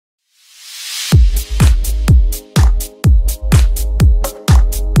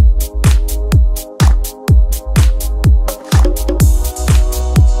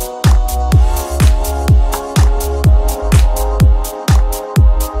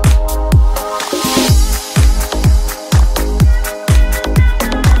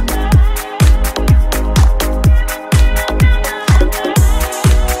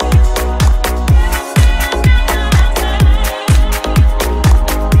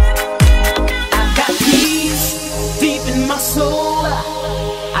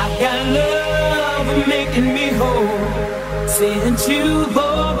to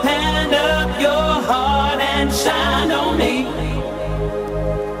open up your heart and shine on me.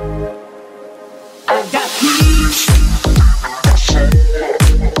 I got peace,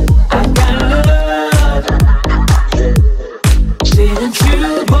 I got love. Didn't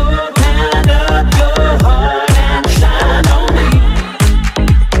you open up your heart and shine on me?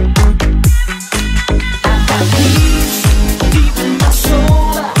 I got peace deep in my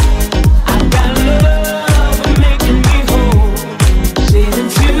soul. I got love making me whole.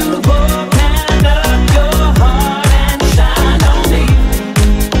 Didn't you open up your heart and shine on me?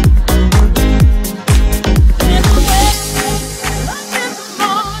 In the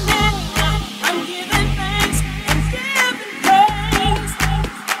morning, I'm giving thanks and giving praise.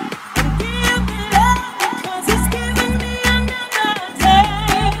 I'm giving love because it's giving me another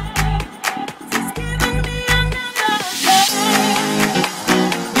day. It's giving me another day.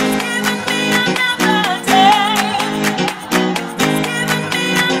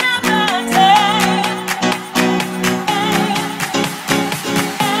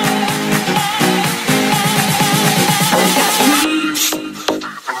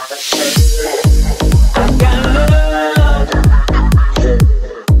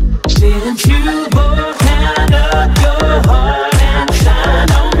 Didn't you open up your heart and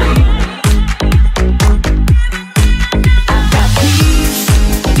shine on me? I got peace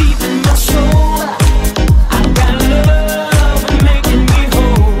deep in my soul. I got love making me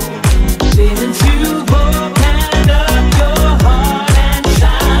whole. Didn't you open up your heart and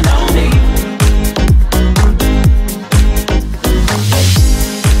shine on me?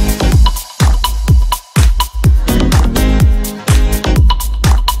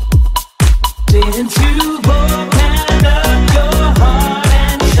 Didn't you open up your heart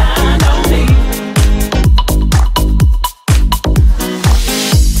and shine on me?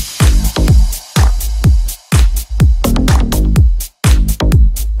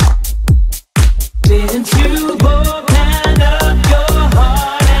 Didn't you open up your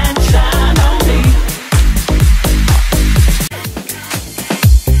heart and shine on me?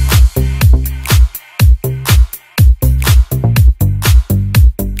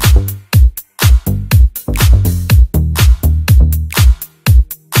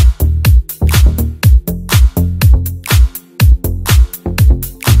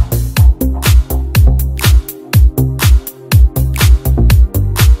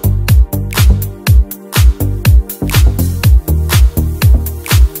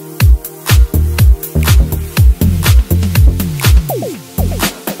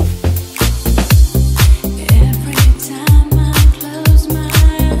 Every time I close my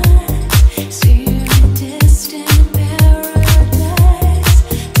eyes, see you in distant paradise.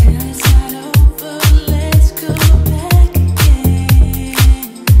 Till it's not over, let's go back again.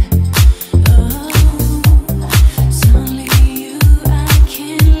 Oh, it's only you I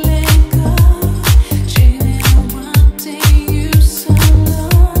can't let go. Dreaming of wanting you so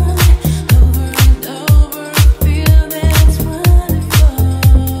long, over and over, feel that's wonderful.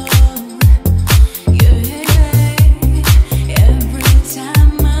 Every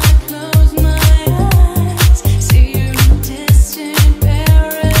time I close my eyes, see you in distant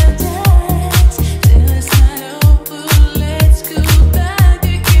paradise. Till it's not over, let's go back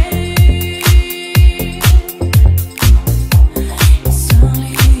again. It's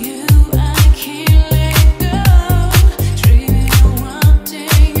only you I can't let go. Dreaming of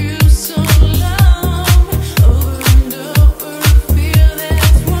wanting you so long, over and over, feel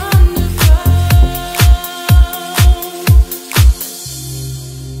that's wonderful.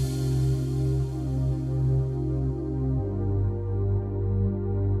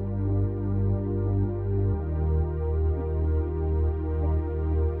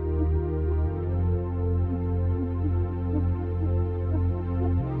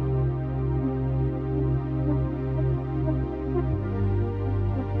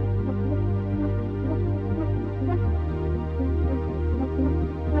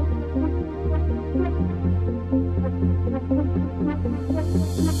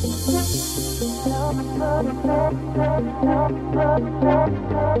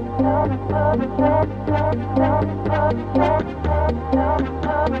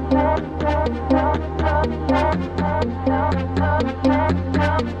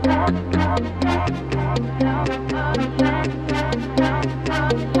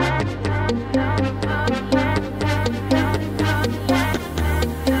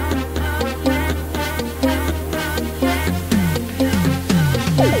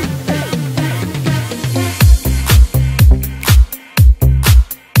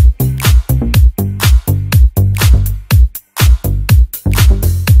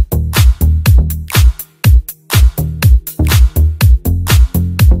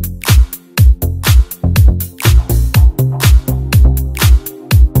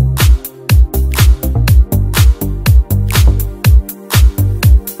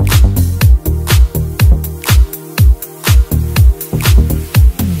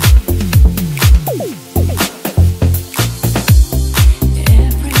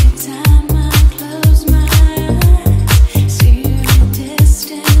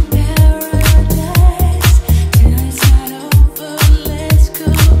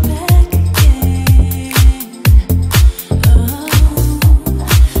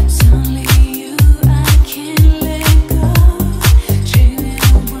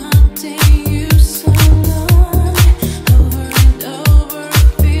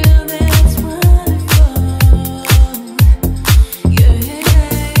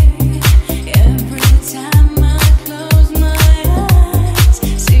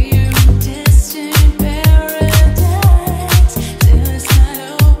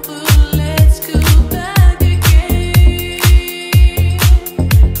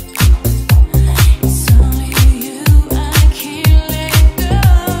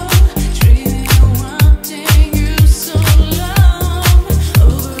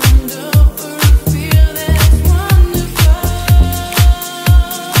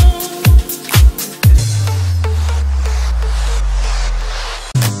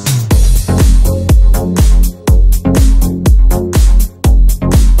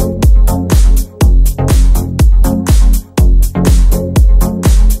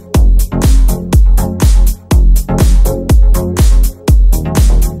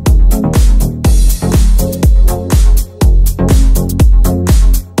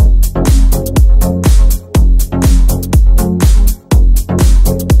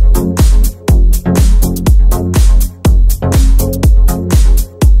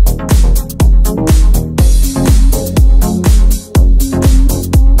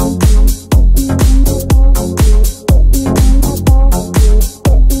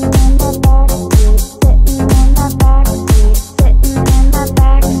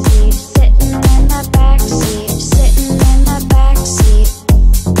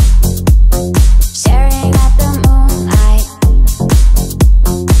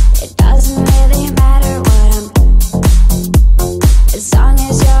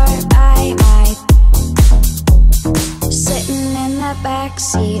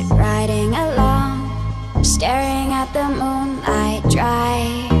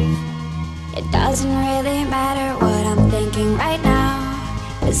 doesn't really matter what I'm thinking right now,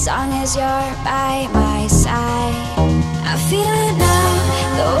 as long as you're by my side. I feel it now,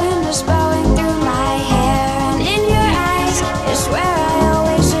 the wind is blowing through my hair, and in your eyes is where I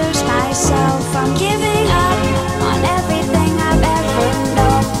always lose myself. I'm giving up on everything I've ever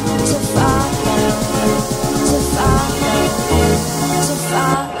known, to follow you, to follow you, to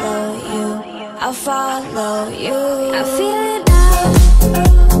follow you. I'll follow you. I feel it now.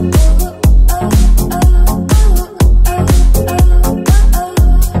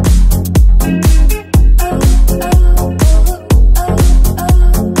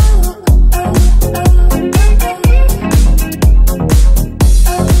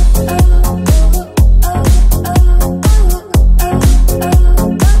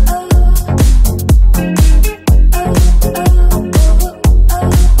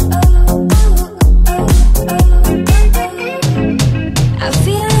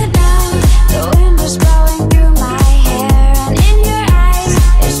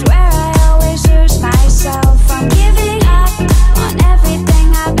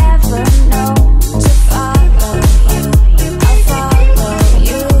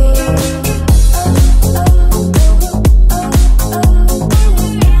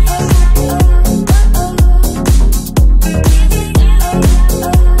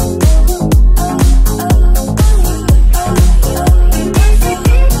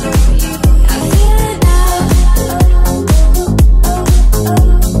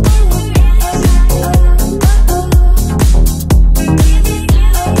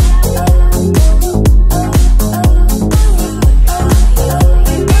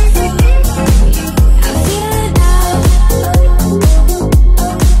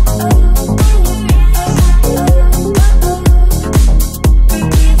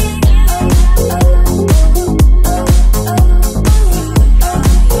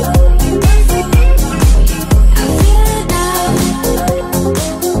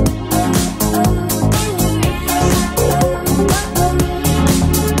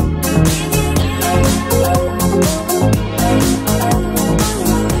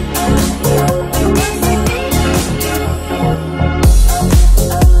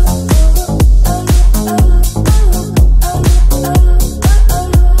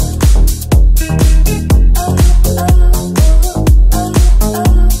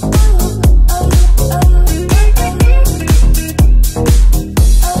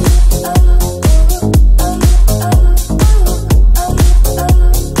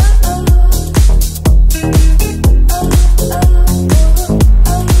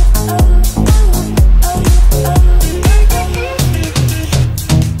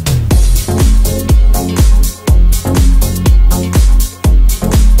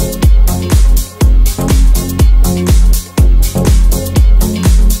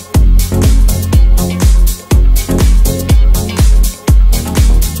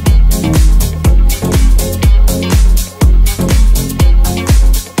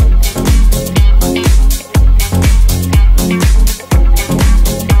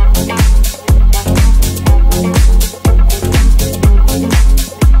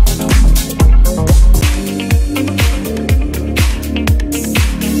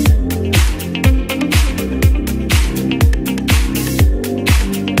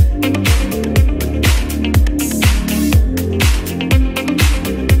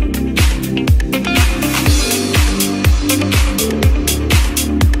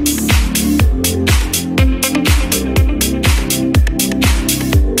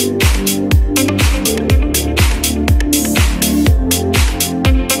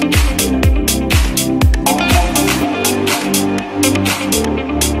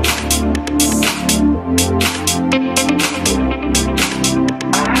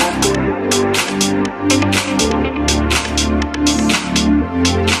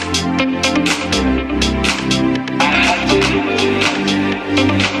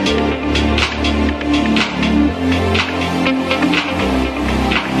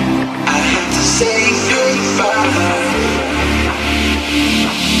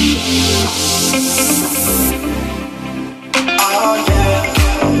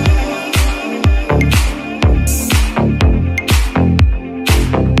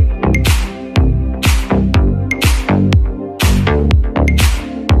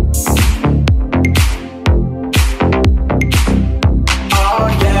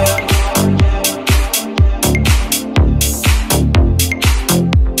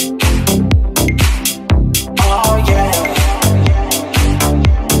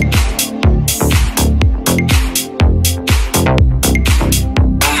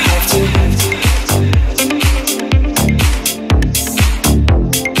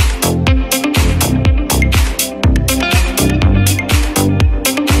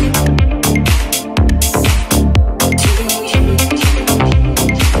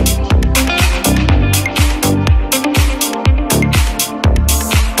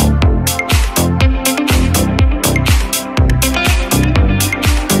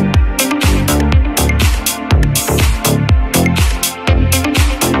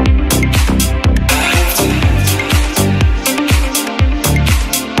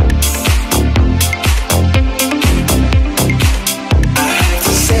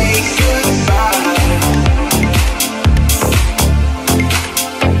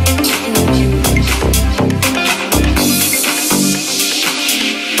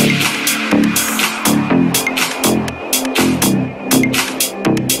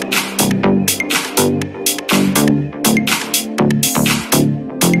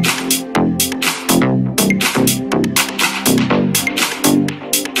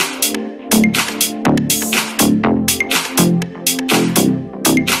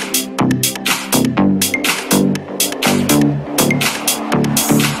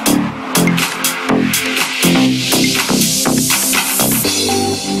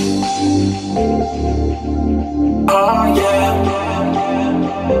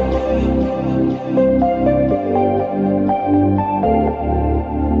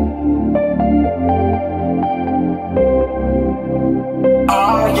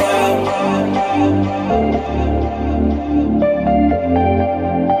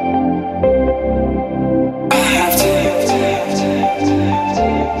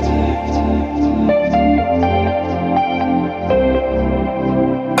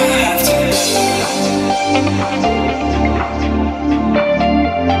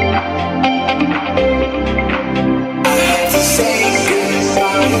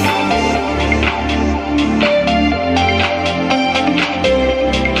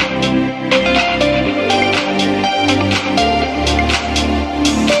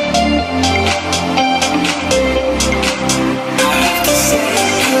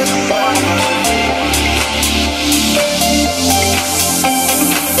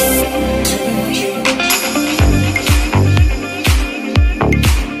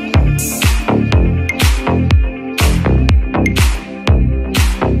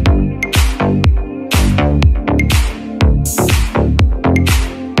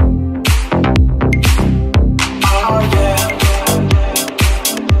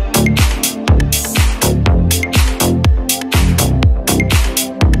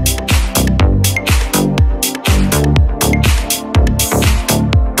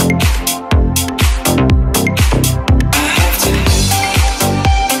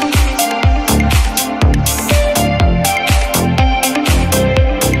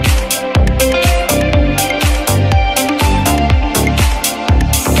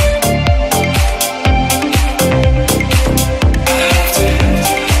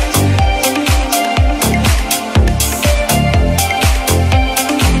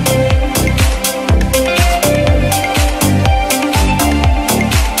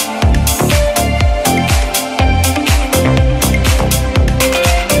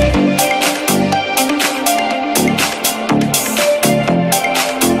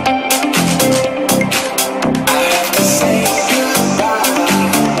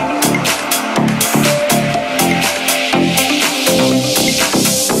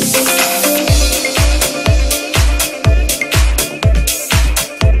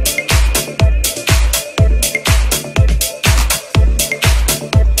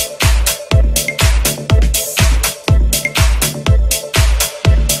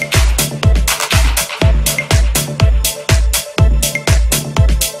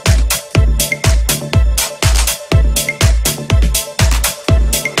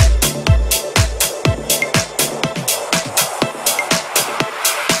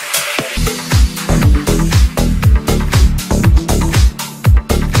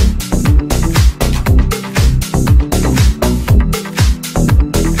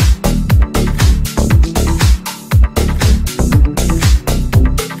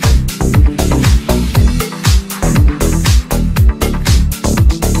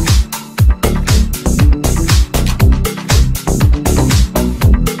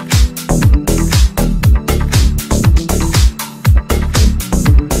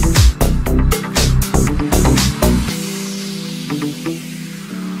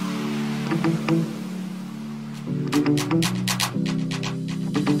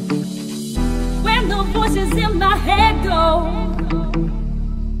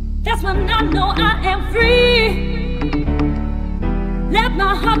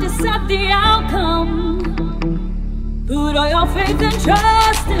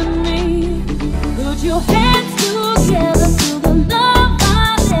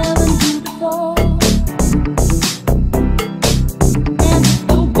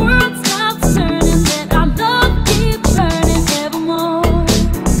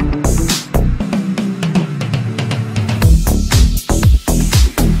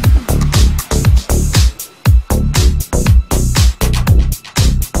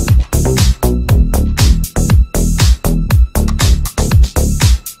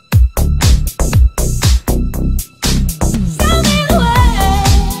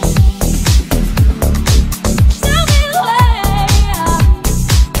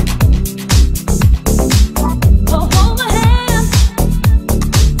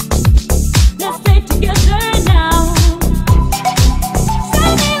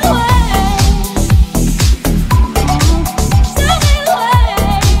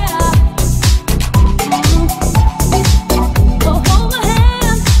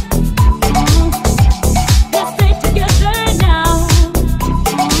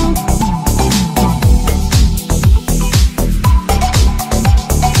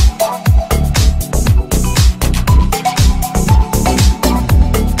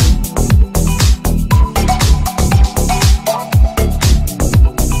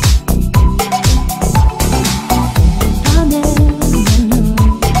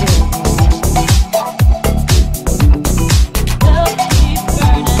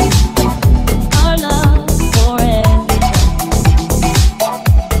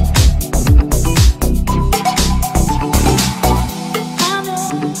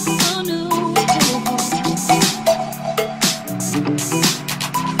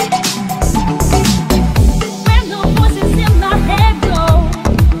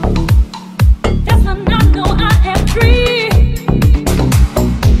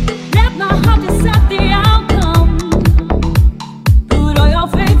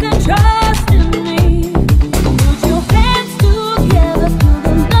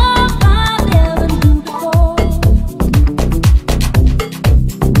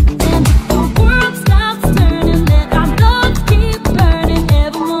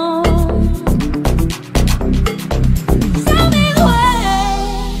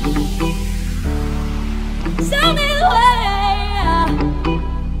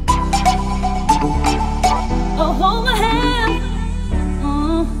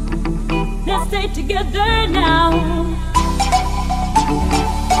 stay together now.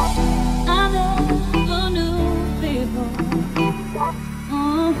 I never knew before.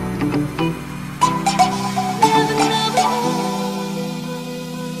 Never, never.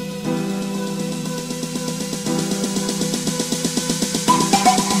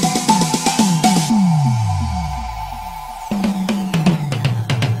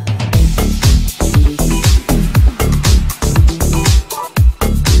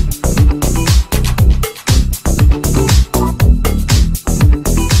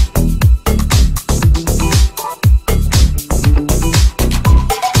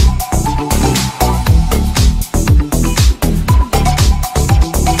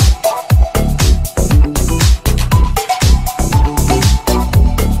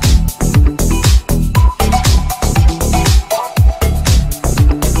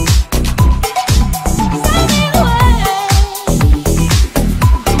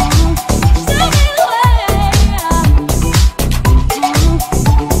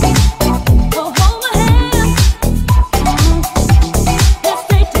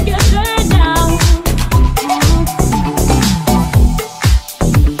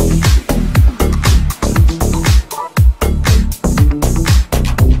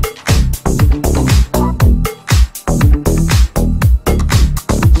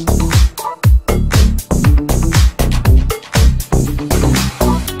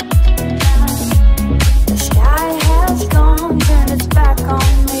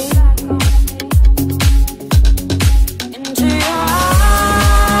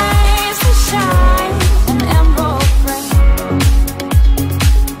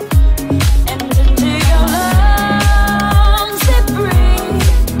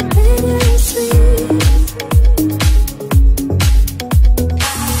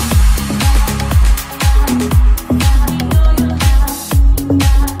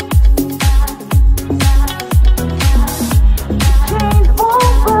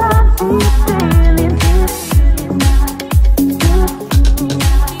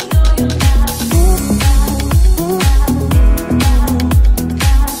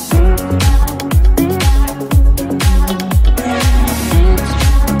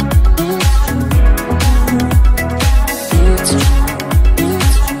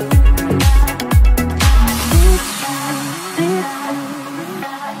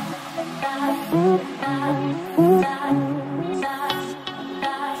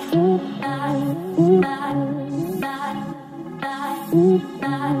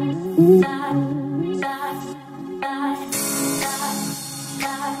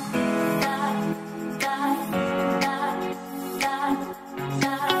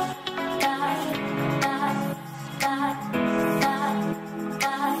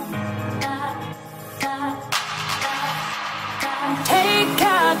 Take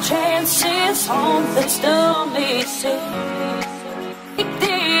our chances on the stormy sea. Take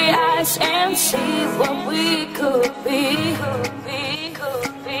the ice and see what we could be. Could be,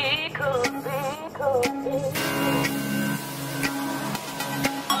 could be, could be, could be.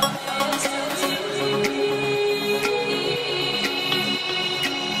 Almost away.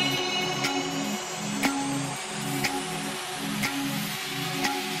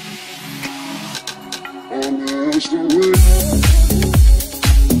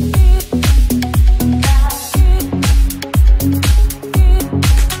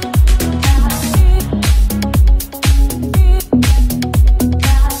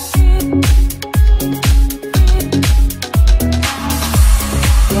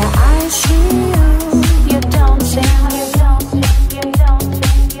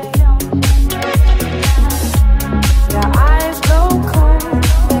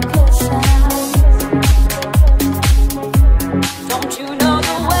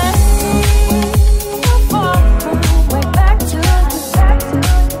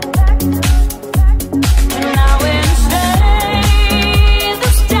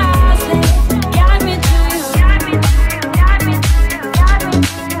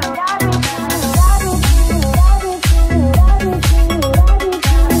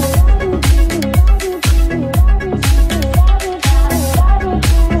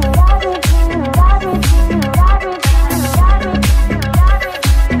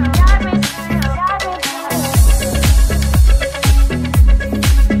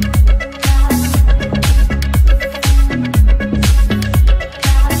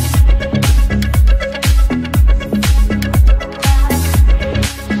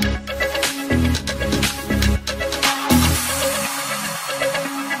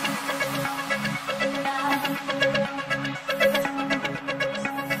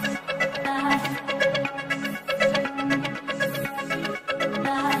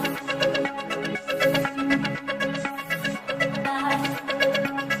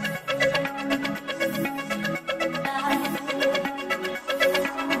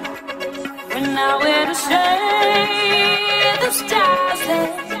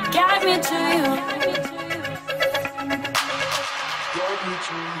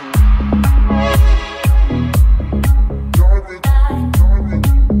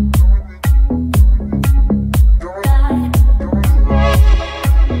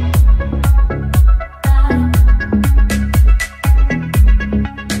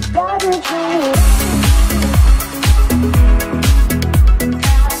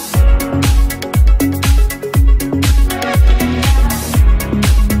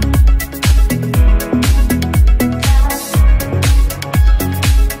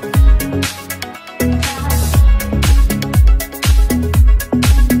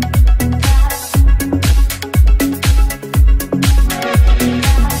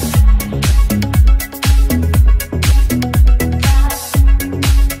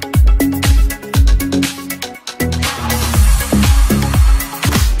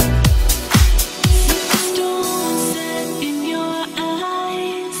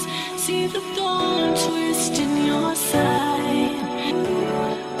 see the thorn twist in your side.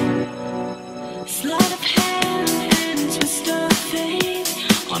 Sleight of hand and twist of fate.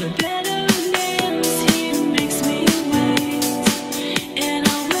 On a bed of nails, he makes me wait. And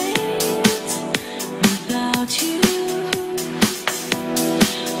I'll wait without you.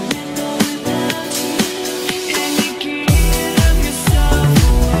 With or without you. And you give yourself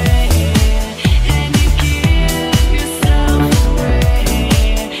away. And you give yourself away.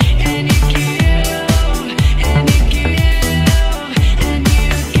 And you give, and you give, and you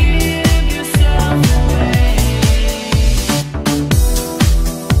give yourself away.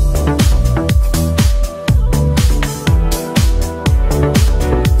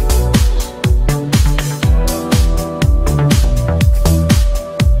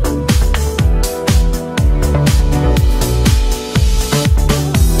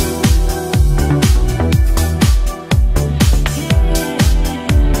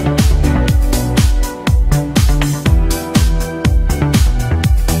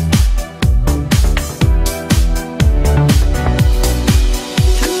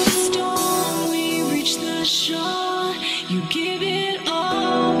 Through the storm, we reach the shore. You give it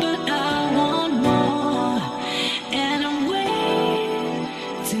all, but I want more. And I'm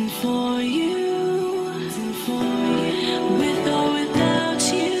waiting for you. With or without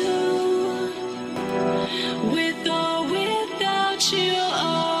you. With or without you.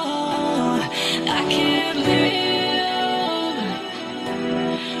 Oh, I can't live.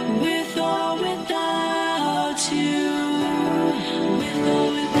 With or without you. With or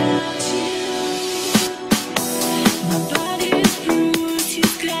without you. My body's bruised,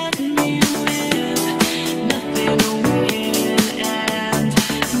 he's got me with nothing to win and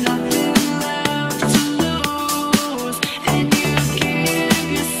nothing left to lose. And you give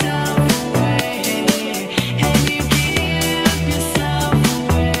yourself away. And you give yourself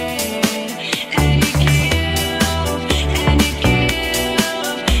away. And you give, and you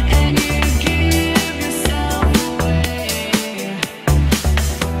give, and you give yourself away. And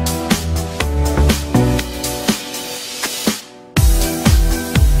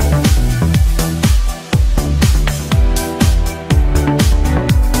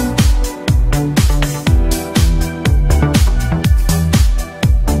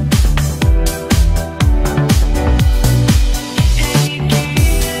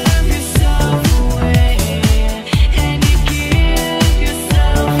give yourself away. And you give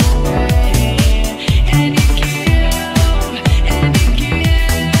yourself away. And you give, and you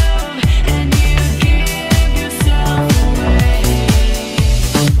give, and you give yourself away.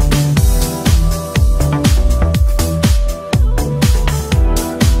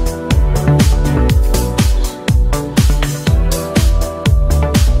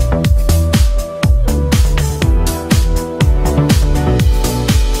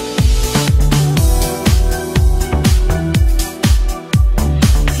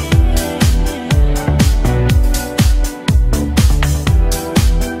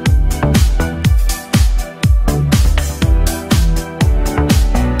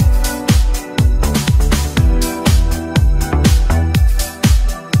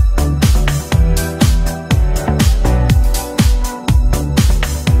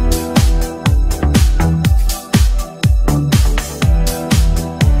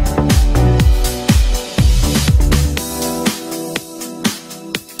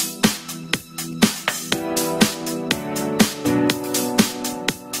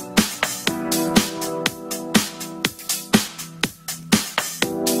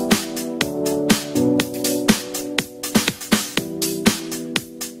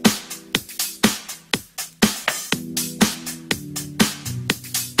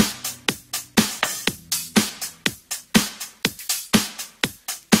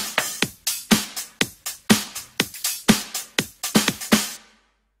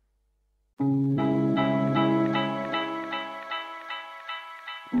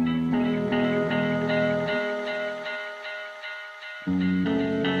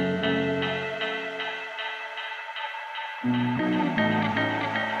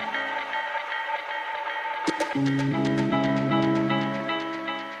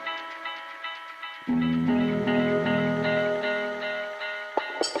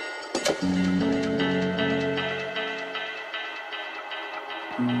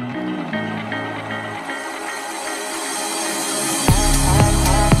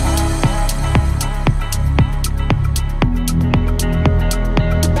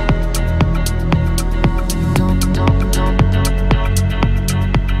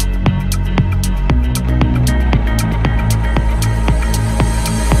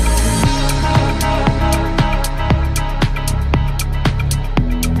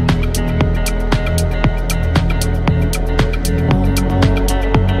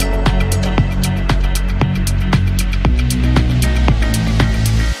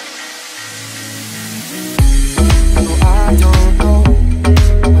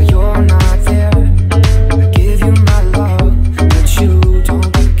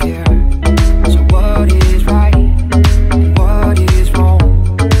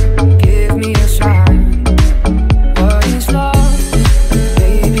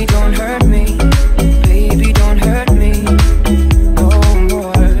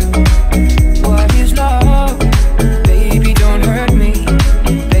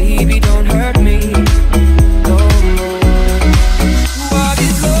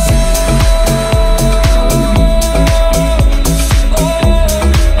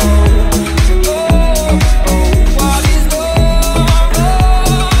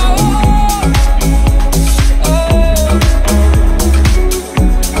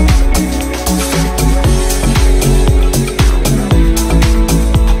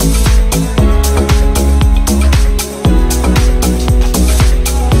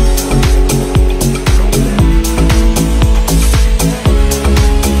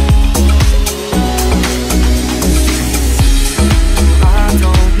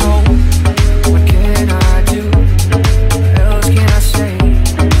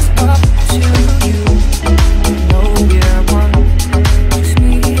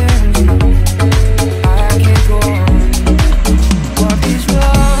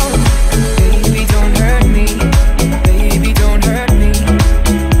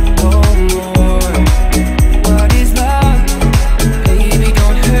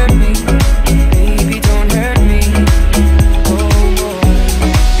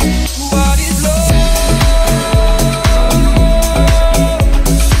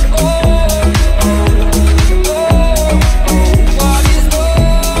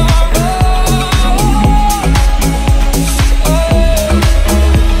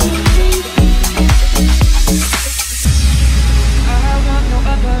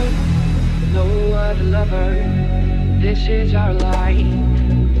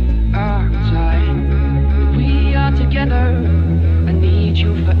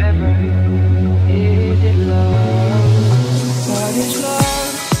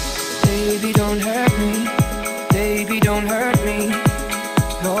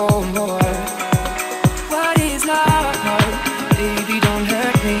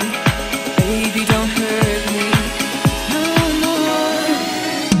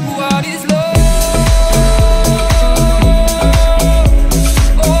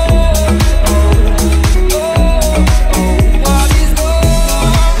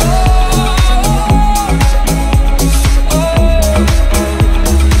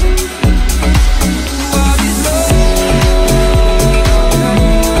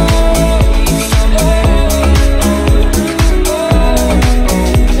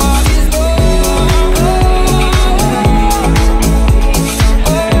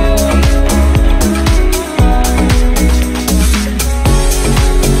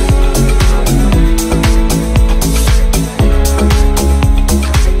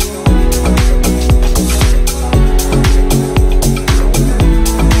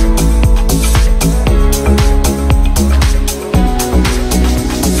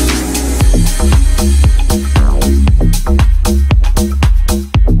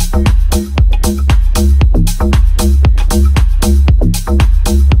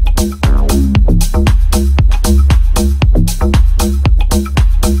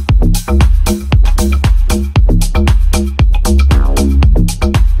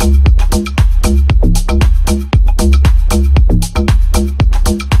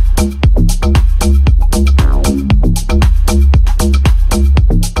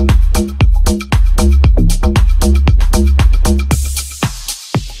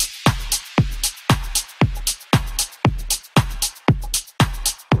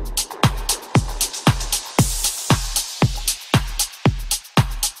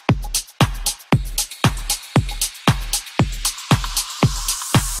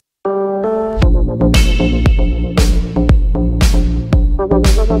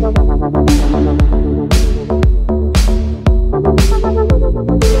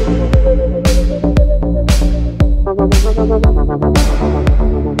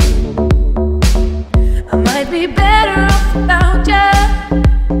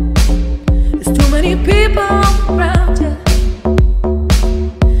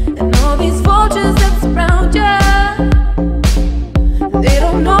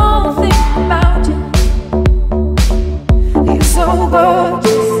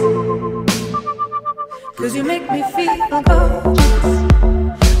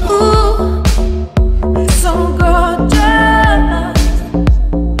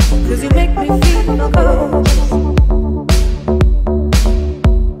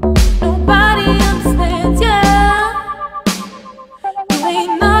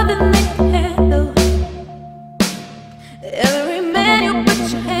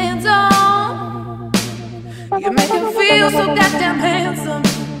 You make him feel so goddamn handsome.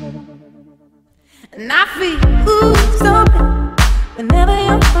 And I feel so bad whenever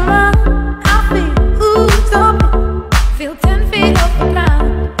you're around. I feel so bad, feel 10 feet off the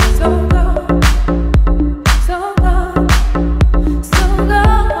ground. So good, so good, so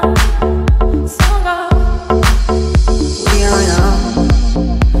good, so good. We are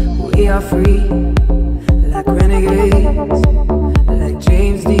young, we are free, like renegades, like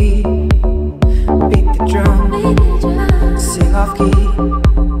James Dean. Beat the drum, sing off key.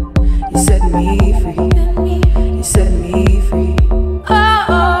 You set me free, you set me free.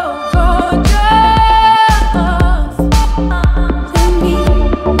 Oh, gorgeous. Let me,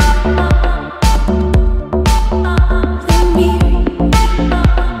 let me,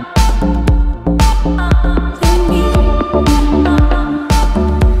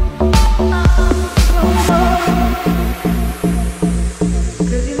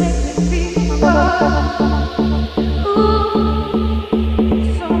 Cause you make me feel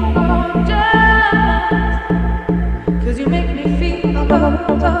so gorgeous. Cause you make me feel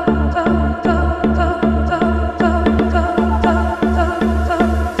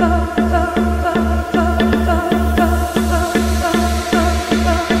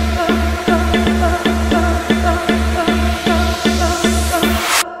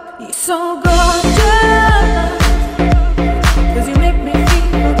you're so gorgeous. Cause you make me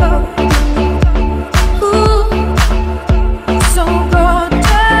feel so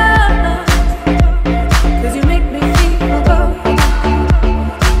gorgeous. Cause you make me feel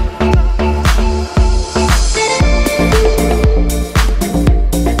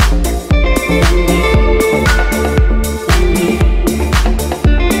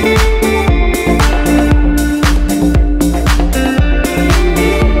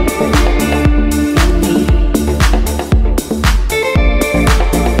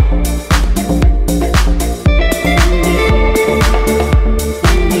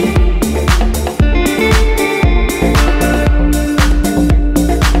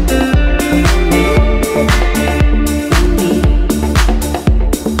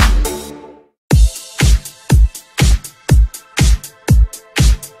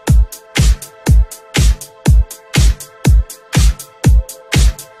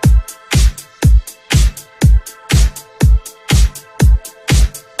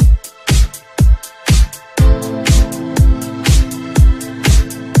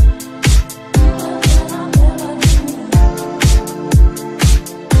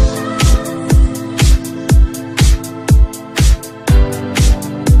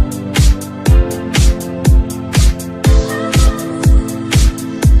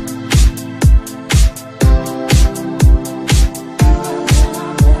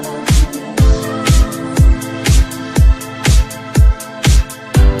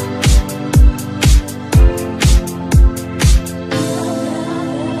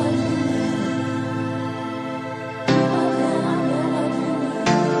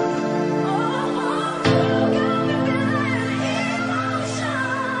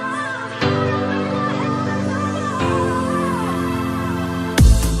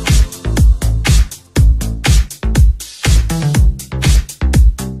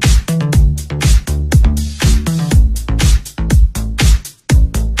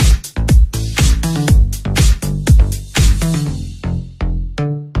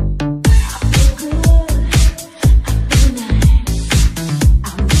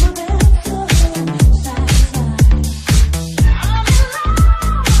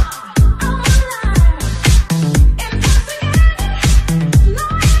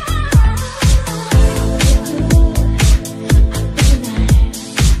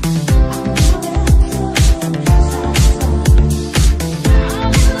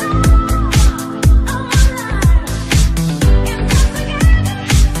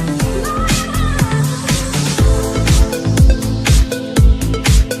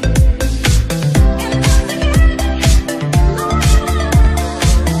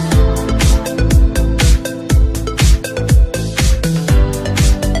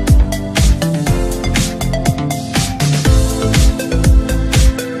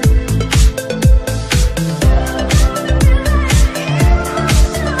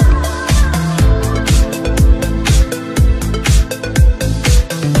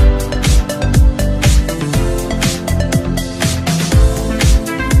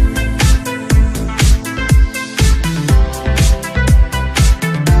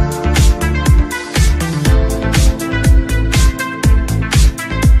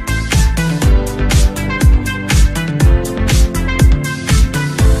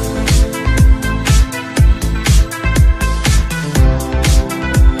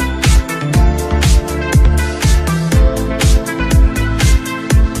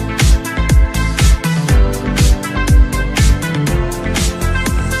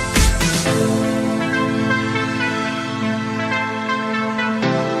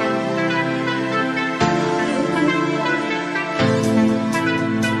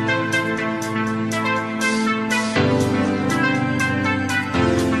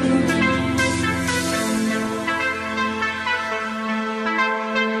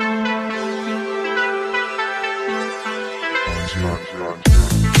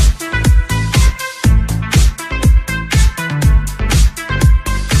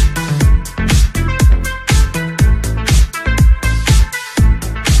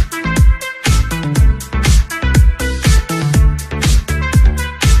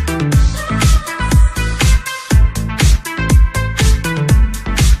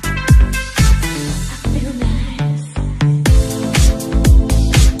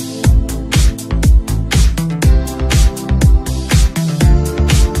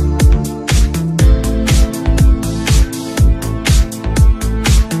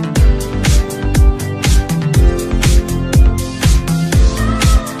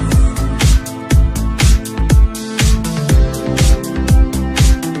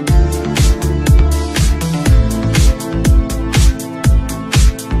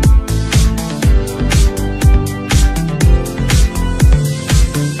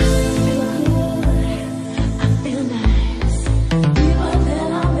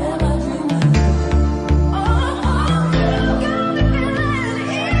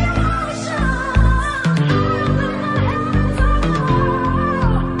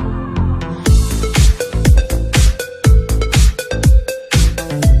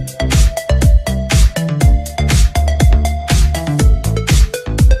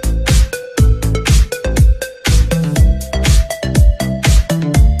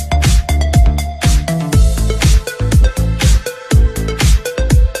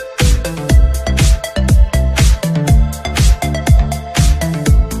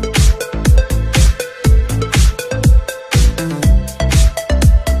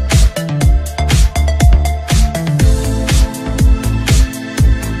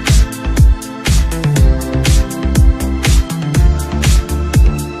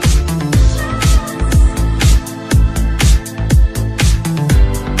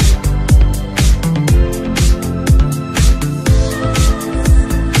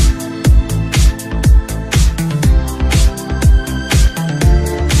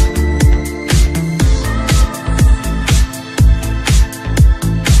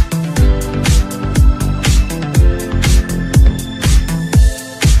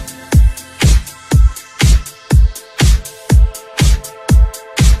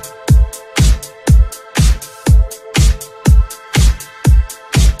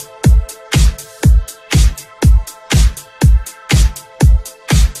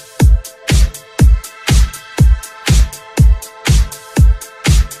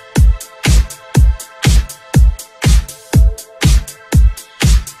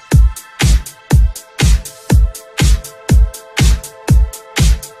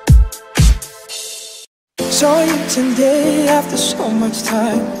saw you today after so much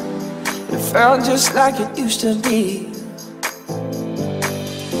time. It felt just like it used to be.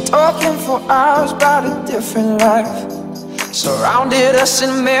 Talking for hours about a different life surrounded us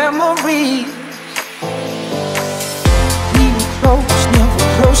in memory. We were close, never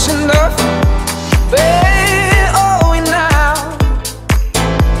close enough. Where are we now?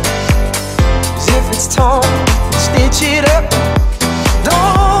 'Cause if it's torn, stitch it up.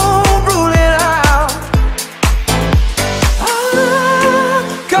 Don't rule it out.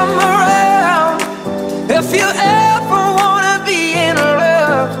 Come around if you ever wanna be in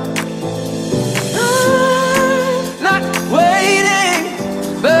love. Not waiting,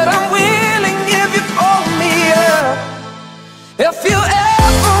 but I'm willing if you pull me up. If you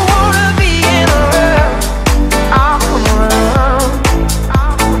ever wanna be in love, I'll come around.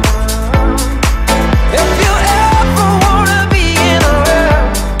 If you ever wanna be in love,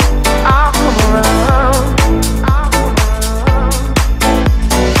 I'll come around. I'll come around.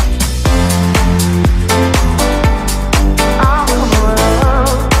 I'll come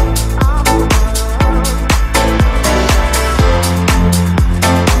around.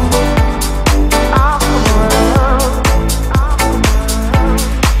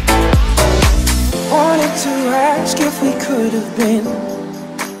 Wanted to ask if we could have been,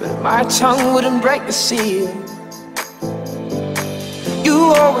 but my tongue wouldn't break the seal. You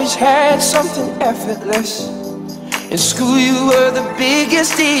always had something effortless. In school you were the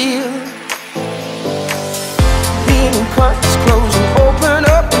biggest deal. Leaning curtains close and open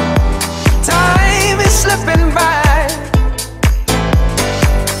up. Time is slipping by.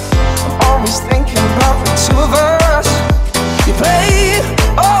 I'm always thinking about the two of us. You played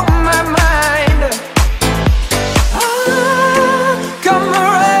on my mind. Come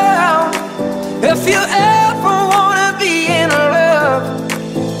around if you ever wanna be in love.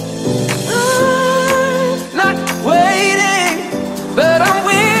 Not waiting, but I'm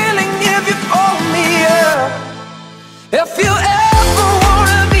willing if you pull me up. If you ever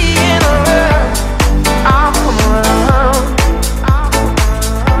wanna be in love, I'll come around.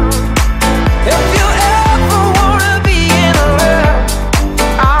 If you ever wanna be in love,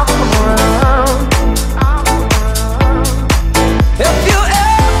 I'll come around. If you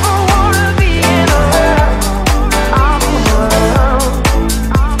ever wanna be in love, I'll come around.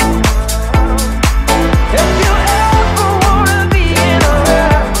 If you ever wanna be in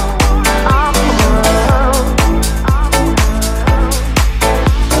love, I'll come around.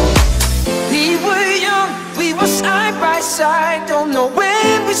 We were young, we were side by side. Don't know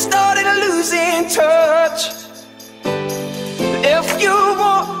when we started losing touch. But if you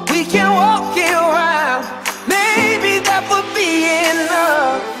want, we can walk it around. Maybe that would be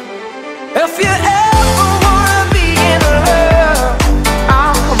enough. If you